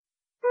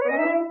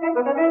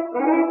Boys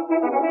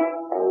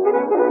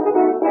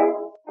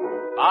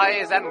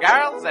and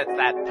girls, it's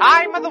that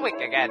time of the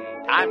week again.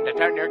 Time to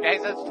turn your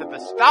gazes to the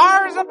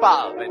stars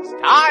above. It's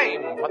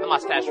time for the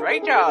Mustache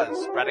Rangers,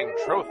 spreading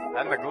truth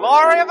and the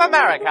glory of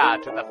America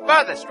to the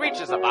furthest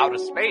reaches of outer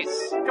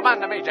space.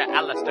 Commander Major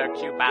Alistair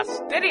Q.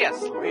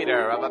 Bastidius,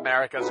 leader of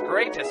America's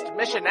greatest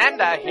mission and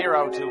a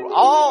hero to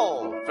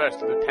all.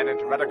 First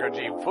Lieutenant Rutger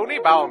G.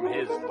 Funibaum,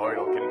 his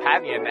loyal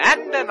companion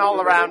and an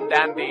all-around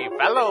dandy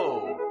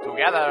fellow.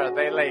 Together,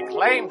 they lay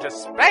claim to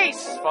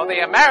space for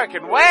the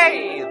American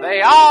way. They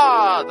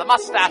are the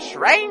Mustache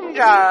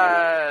Rangers.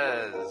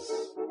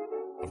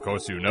 Of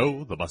course you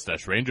know, the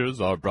Mustache Rangers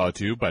are brought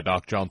to you by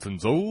Doc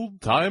Johnson's Old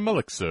Time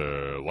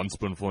Elixir. 1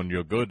 spoonful and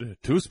you're good,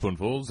 2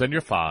 spoonfuls and you're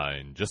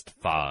fine, just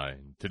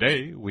fine.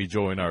 Today, we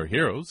join our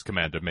heroes,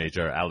 Commander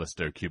Major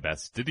Alistair Q.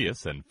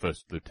 Bastidius and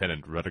First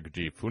Lieutenant Rutger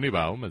G.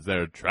 Funibaum, as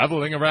they're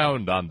traveling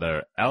around on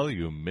their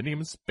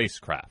aluminium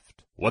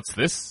spacecraft. What's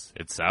this?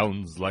 It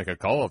sounds like a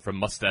call from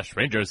Mustache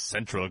Rangers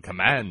Central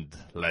Command.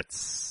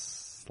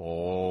 Let's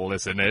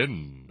listen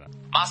in.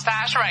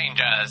 Mustache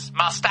Rangers,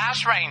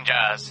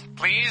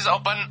 please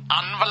open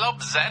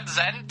envelope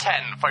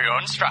ZZ10 for your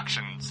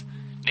instructions.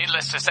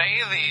 Needless to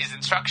say, these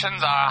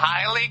instructions are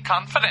highly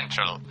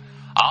confidential.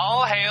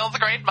 All hail the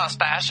great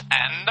Mustache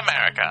and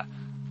America.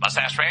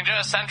 Mustache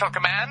Rangers Central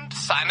Command,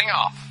 signing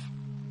off.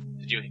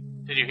 Did you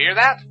hear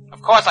that?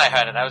 Of course I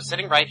heard it. I was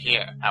sitting right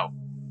here. Oh,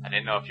 I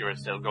didn't know if you were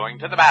still going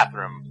to the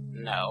bathroom.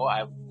 No,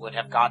 I would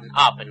have gotten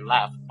up and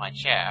left my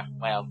chair.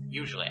 Well,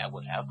 usually I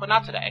would have, but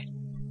not today.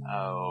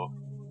 Oh.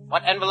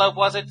 What envelope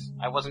was it?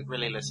 I wasn't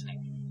really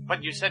listening.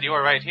 But you said you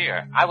were right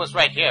here. I was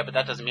right here, but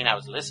that doesn't mean I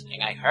was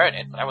listening. I heard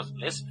it, but I wasn't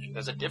listening.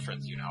 There's a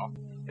difference, you know.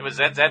 It was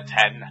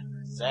ZZ10.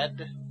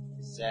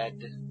 ZZ10.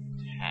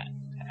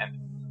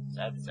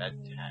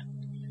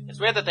 It's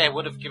weird that they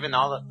would have given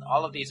all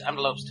of these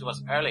envelopes to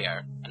us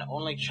earlier, and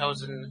only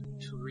chosen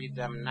to read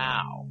them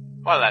now.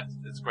 Well,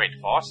 that's great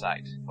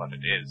foresight, what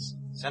it is.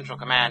 Central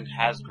Command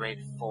has great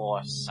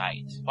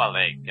foresight. Well,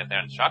 they get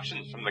their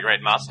instructions from the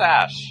great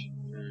Mustache.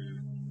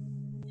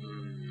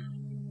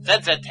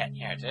 ZZ10,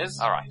 here it is.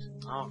 All right.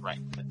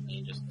 Let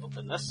me just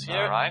open this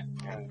here. All right.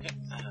 Okay,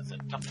 that's a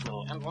tough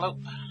little envelope.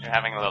 You're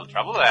having a little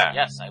trouble there.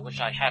 Yes, I wish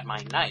I had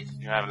my knife.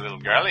 You have little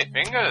girly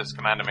fingers,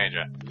 Commander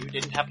Major. You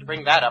didn't have to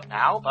bring that up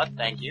now, but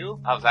thank you.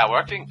 How's that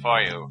working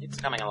for you? It's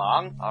coming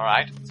along. All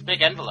right. It's a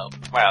big envelope.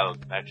 Well,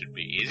 that should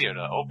be easier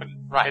to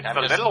open. Right. It's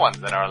the little ones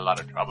that are a lot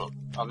of trouble.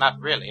 Well, not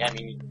really. I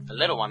mean, the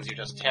little ones, you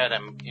just tear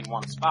them in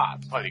one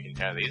spot. Well, you can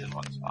tear these in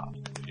one spot.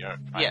 You're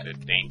trying to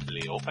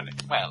daintily open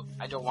it. Well,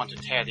 I don't want to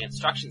tear the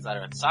instructions that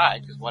are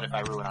inside, because what if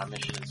I ruin our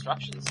mission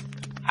instructions?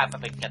 Half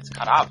of it gets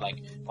cut off.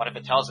 Like, what if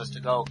it tells us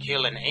to go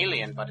kill an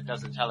alien, but it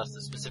doesn't tell us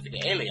the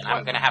specific alien?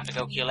 I'm gonna have to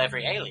go kill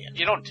every alien.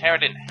 You don't tear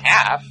it in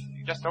half.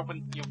 You just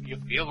open, you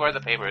feel where the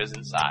paper is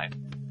inside.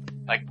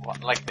 Like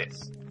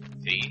this.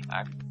 See?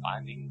 I'm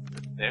finding,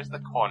 there's the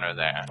corner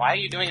there. Why are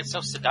you doing it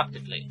so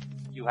seductively?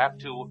 You have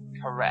to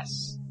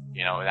caress.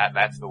 You know,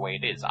 that's the way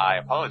it is. I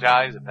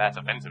apologize if that's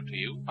offensive to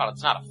you. Well,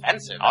 it's not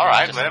offensive.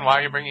 Alright, then why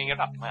are you bringing it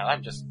up? Well, I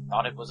just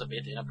thought it was a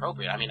bit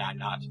inappropriate. I mean, I'm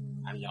not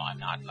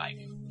like,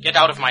 get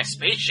out of my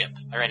spaceship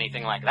or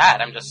anything like that.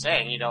 I'm just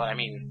saying, you know what I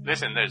mean?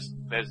 Listen,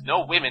 there's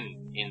no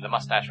women in the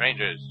Mustache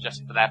Rangers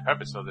just for that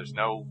purpose, so there's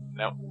no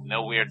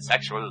weird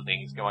sexual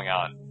things going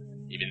on.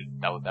 Even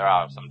though there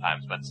are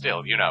sometimes, but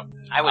still, you know.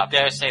 I would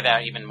dare say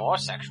they're even more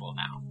sexual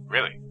now.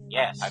 Really?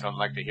 Yes. I don't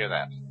like to hear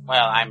that.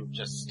 Well, I'm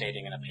just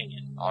stating an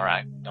opinion.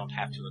 Alright. Don't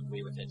have to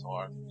agree with it,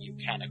 or you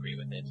can agree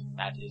with it.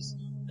 That is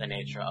the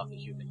nature of the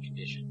human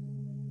condition.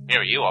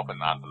 Here, you open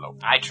the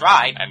envelope. I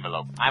tried.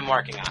 Envelope. I'm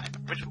working on it.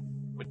 Which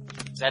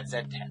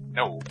ZZ10.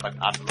 No, but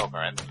envelope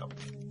or envelope.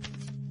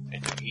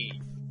 It's E.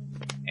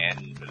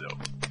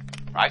 Envelope.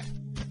 Right?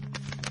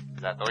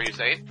 Is that the way you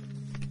say it?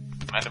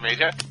 Commander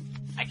Major?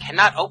 I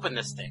cannot open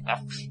this thing.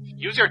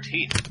 Use your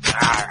teeth.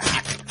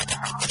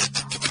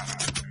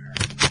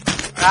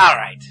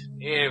 Alright.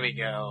 Here we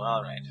go.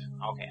 Alright.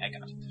 Okay, I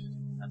got it.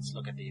 Let's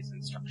look at these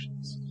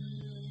instructions.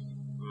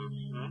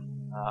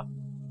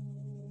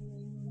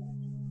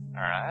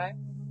 Alright.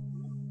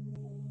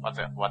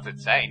 What's it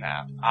say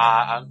now?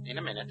 In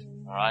a minute.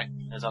 Alright.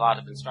 There's a lot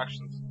of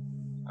instructions.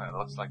 It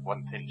looks like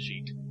one thin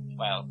sheet.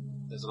 Well,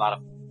 there's a lot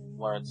of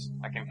words.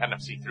 I can kind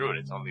of see through it.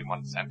 It's only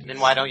one sentence. Then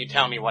why don't you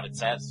tell me what it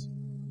says?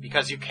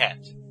 Because you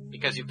can't.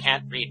 Because you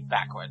can't read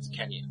backwards,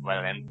 can you? Well,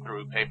 and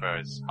through paper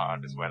is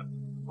hard as well.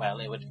 Well,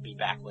 it would be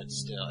backwards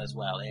still as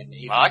well. And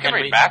well, I can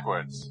read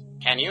backwards.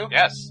 Can you?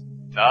 Yes.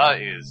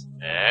 The is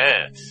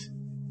it.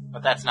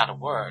 But that's not a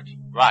word.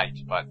 Right,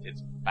 but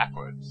it's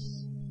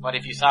backwards. But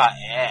if you saw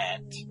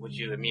it, would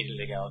you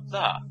immediately go,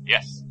 the?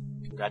 Yes.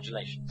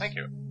 Congratulations. Thank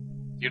you.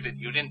 You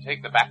didn't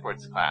take the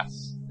backwards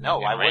class. No,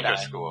 why would I?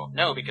 School.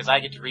 No, because I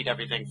get to read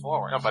everything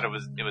forward. No, but it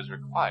was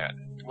required.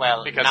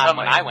 Well, because not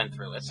when I went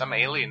through it. Some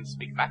aliens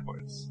speak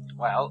backwards.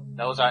 Well,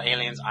 those are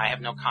aliens I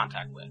have no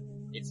contact with.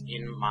 It's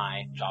in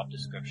my job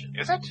description.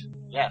 Is it?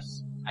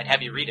 Yes. I'd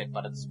have you read it,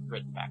 but it's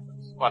written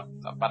backwards. Well,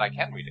 but I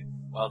can read it.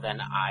 Well, then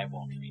I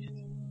won't read it.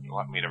 You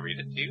want me to read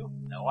it to you?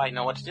 No, I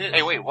know what it is.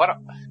 Hey, wait, what are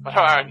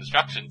our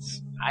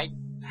instructions? I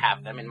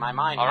have them in my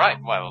mind. All now. right,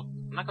 well,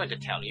 I'm not going to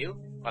tell you.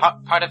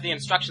 But- Part of the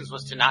instructions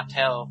was to not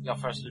tell your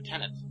first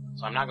lieutenant.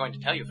 So I'm not going to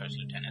tell you, First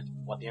Lieutenant,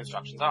 what the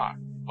instructions are.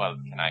 well,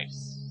 can I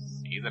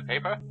see the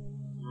paper?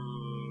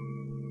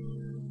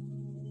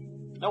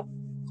 Nope.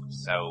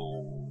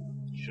 So,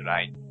 should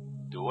I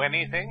do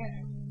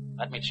anything?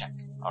 Let me check.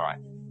 All right.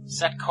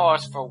 Set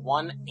course for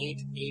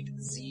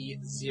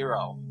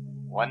 188Z0.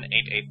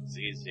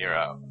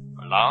 188Z0.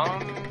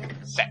 Long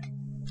set.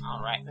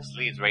 All right. This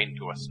leads right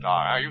into a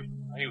star. Are you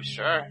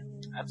sure?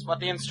 That's what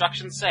the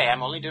instructions say.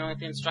 I'm only doing what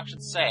the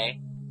instructions say.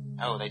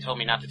 Oh, they told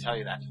me not to tell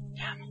you that.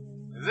 Damn.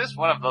 Is this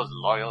one of those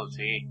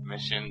loyalty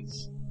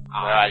missions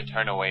where I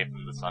turn away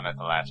from the sun at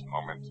the last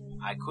moment?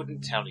 I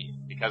couldn't tell you.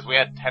 Because we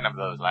had 10 of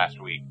those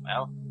last week.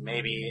 Well,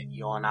 maybe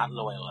you're not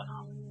loyal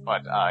enough.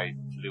 But I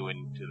flew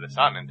into the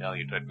sun until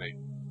you told me.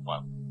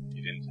 Well,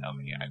 you didn't tell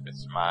me. I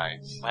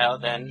missurmised. Well,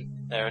 then,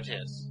 there it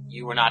is.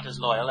 You were not as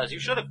loyal as you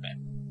should have been.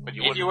 But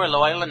If you were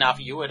loyal enough,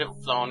 you would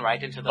have flown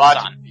right into the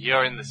But sun.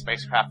 you're in the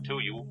spacecraft too.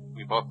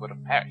 We both would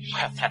have perished.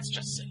 Well, that's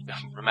just silly.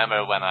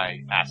 Remember when I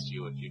asked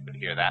you if you could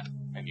hear that,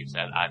 and you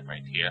said, I'm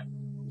right here?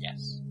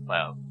 Yes.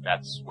 Well,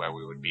 that's where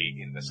we would be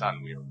in the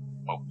sun. We would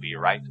both be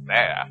right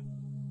there.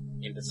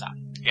 In the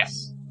sun.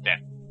 Yes, then.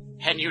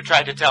 And you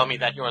tried to tell me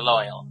that you're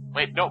loyal.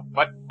 Wait, no,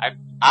 but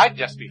I'd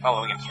just be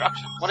following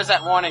instructions. What is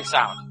that warning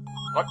sound?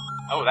 What?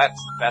 Oh, that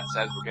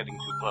says we're getting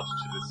too close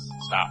to this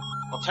star.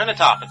 Well, turn it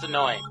off. It's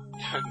annoying.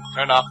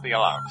 Turn off the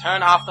alarm.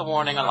 Turn off the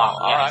warning alarm.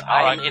 all Yes,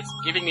 right. It's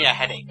giving me a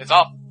headache. It's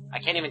off. I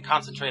can't even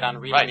concentrate on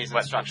reading Right, these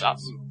but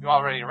instructions. you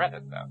already read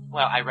it, though.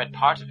 Well, I read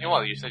part of it.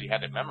 Well, you said you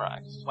had it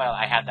memorized. Well,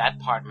 I had that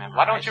part memorized.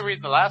 Why don't you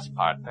read the last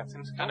part? That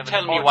seems kind Don't of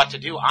tell me important. what to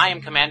do. I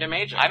am Commander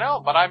Major. I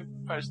know, but I'm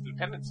First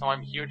Lieutenant, so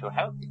I'm here to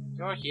help you.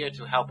 You're here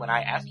to help when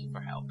I ask you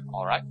for help.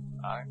 All right,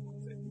 I'm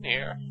sitting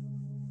here.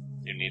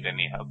 Do you need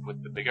any help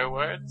with the bigger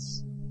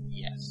words?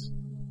 Yes.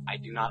 I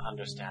do not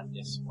understand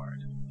this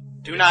word.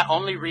 Do not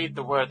only read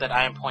the word that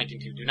I am pointing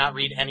to. Do not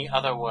read any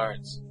other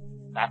words.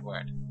 That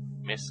word.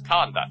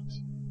 Misconduct.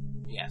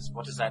 Yes.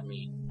 What does that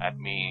mean? That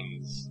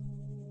means,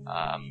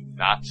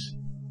 not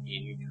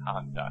in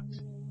conduct.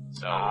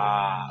 So,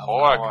 of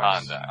poor course.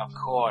 conduct. Of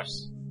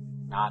course.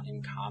 Not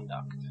in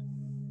conduct.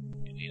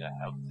 You need a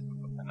help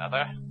with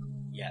another?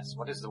 Yes.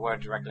 What is the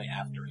word directly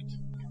after it?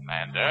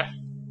 Commander.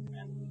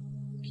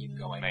 And keep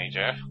going.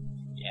 Major.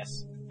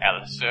 Yes.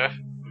 Alistair.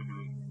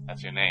 Mm-hmm.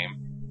 That's your name.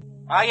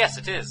 Ah, yes,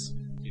 it is.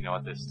 Do you know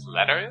what this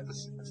letter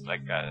is? It's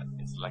like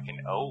an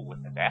O with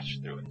a dash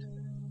through it.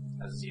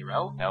 A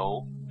 0.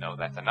 No,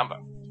 that's a number.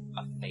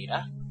 A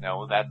theta.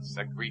 No, that's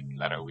a Greek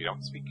letter. We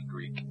don't speak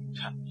Greek.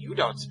 You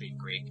don't speak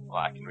Greek. Well,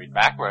 I can read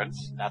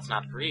backwards. That's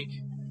not Greek.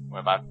 We're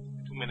about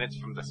 2 minutes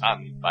from the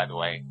sun, by the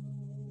way.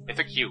 It's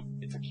a Q.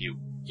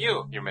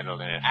 Q. Your middle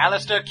initial.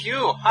 Alistair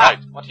Q. Ha! Right.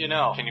 What do you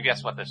know? Can you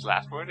guess what this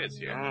last word is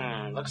here?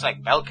 Looks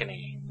like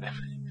balcony.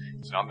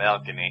 It's not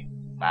balcony.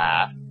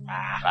 Ba.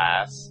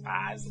 Bass.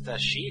 Is it a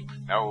sheep?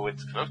 No,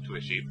 it's close to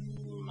a sheep.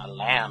 A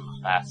lamb.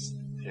 Bass.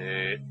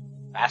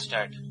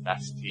 Bastard.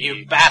 Bastille.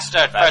 You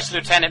bastard, First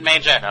Lieutenant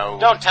Major. No.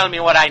 Don't tell me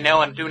what I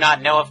know and do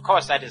not know. Of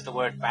course that is the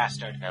word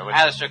bastard. No,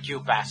 it's- Alistair Q.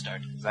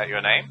 Bastard. Is that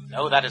your name?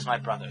 No, that is my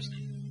brother's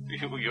name.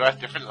 You have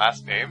different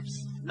last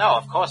names? No,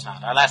 of course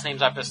not. Our last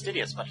names are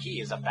Fastidious, but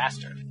he is a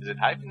bastard. Is it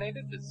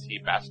hyphenated? Is he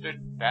bastard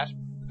dash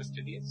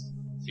fastidious?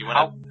 Is he one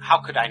of... How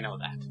could I know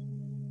that?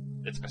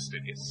 It's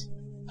fastidious.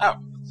 Oh,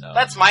 So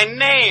that's my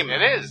name!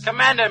 It is.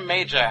 Commander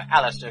Major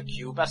Alistair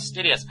Q.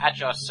 Fastidious, at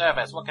your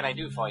service. What can I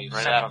do for you,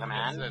 Central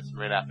Command? It's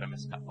right after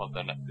Well,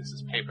 this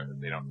is paper.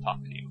 They don't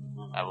talk to you.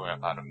 We're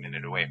about a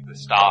minute away from the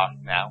star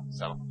now,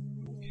 so...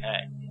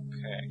 Okay.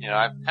 You know,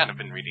 I've kind of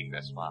been reading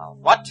this while.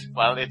 What?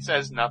 Well, it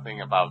says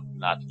nothing about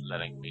not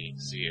letting me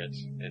see it.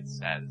 It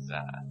says,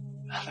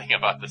 nothing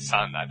about the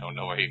sun. I don't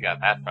know where you got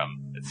that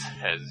from. It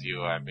says you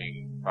are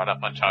being brought up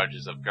on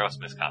charges of gross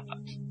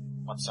misconduct.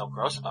 What's so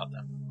gross about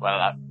them?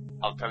 Well,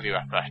 I'll tell you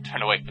after I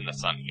turn away from the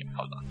sun here.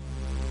 Hold on.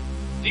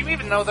 Do you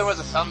even know there was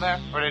a sun there?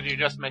 Or did you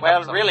just make up Well,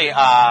 something? really,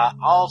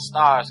 all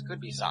stars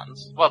could be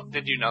suns. Well,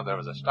 did you know there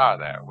was a star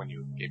there when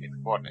you gave me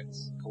the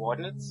coordinates?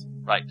 Coordinates?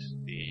 Right.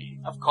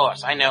 Of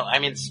course, I know.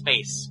 I'm in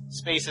space.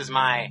 Space is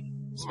my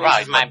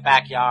Right,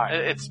 backyard.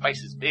 Its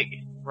space is big.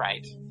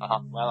 Right. Uh-huh.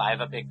 Well, I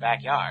have a big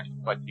backyard.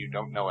 But you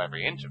don't know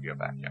every inch of your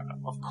backyard.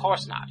 Of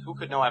course not. Who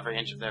could know every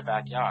inch of their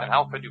backyard? And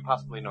how could you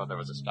possibly know there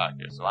was a star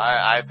here? So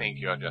I think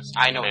you're just...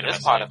 I know made a this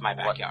mistake. part of my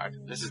backyard.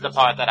 This is the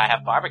part that I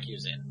have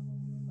barbecues in.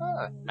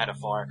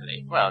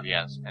 Metaphorically. Well,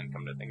 yes, and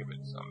come to think of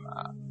it,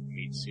 some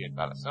meat seared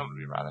by the sun would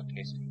be rather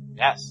tasty.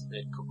 Yes,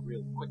 it cook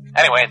real quick.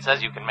 Anyway, it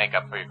says you can make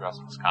up for your gross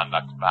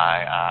misconduct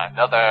by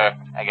another...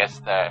 I guess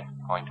they're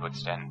going to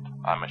extend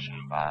our mission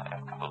by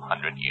a couple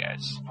 100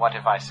 years. What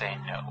if I say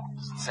no?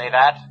 Does it say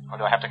that? Or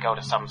do I have to go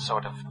to some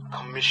sort of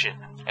commission?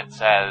 It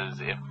says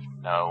if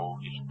no...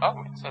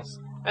 it says...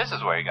 This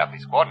is where you got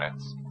these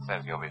coordinates. It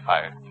says you'll be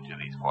fired to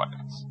these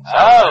coordinates.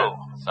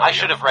 I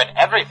should have read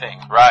everything.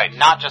 Right.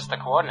 Not just the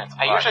coordinates.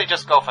 I usually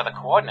just go for the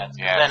coordinates,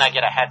 Yes. then I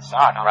get a head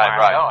start on where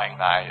I'm going.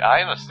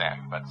 I understand,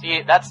 but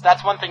See,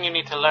 that's one thing you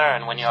need to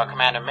learn when you're a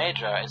commander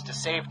major, is to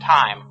save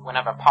time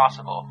whenever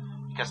possible,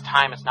 because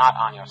time is not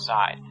on your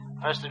side.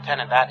 First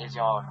Lieutenant, that is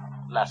your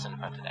lesson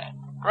for today.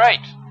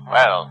 great.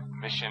 Well,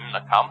 mission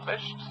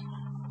accomplished.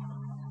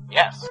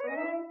 Yes.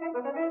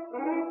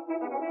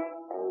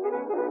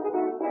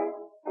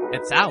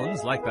 It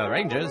sounds like the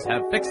Rangers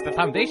have fixed the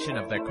foundation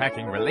of their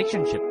cracking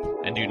relationship.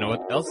 And you know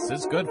what else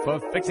is good for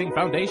fixing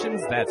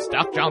foundations? That's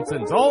Doc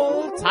Johnson's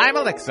Old Time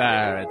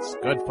Elixir. It's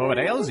good for what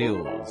ails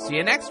you. See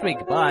you next week,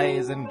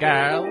 boys and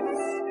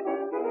girls.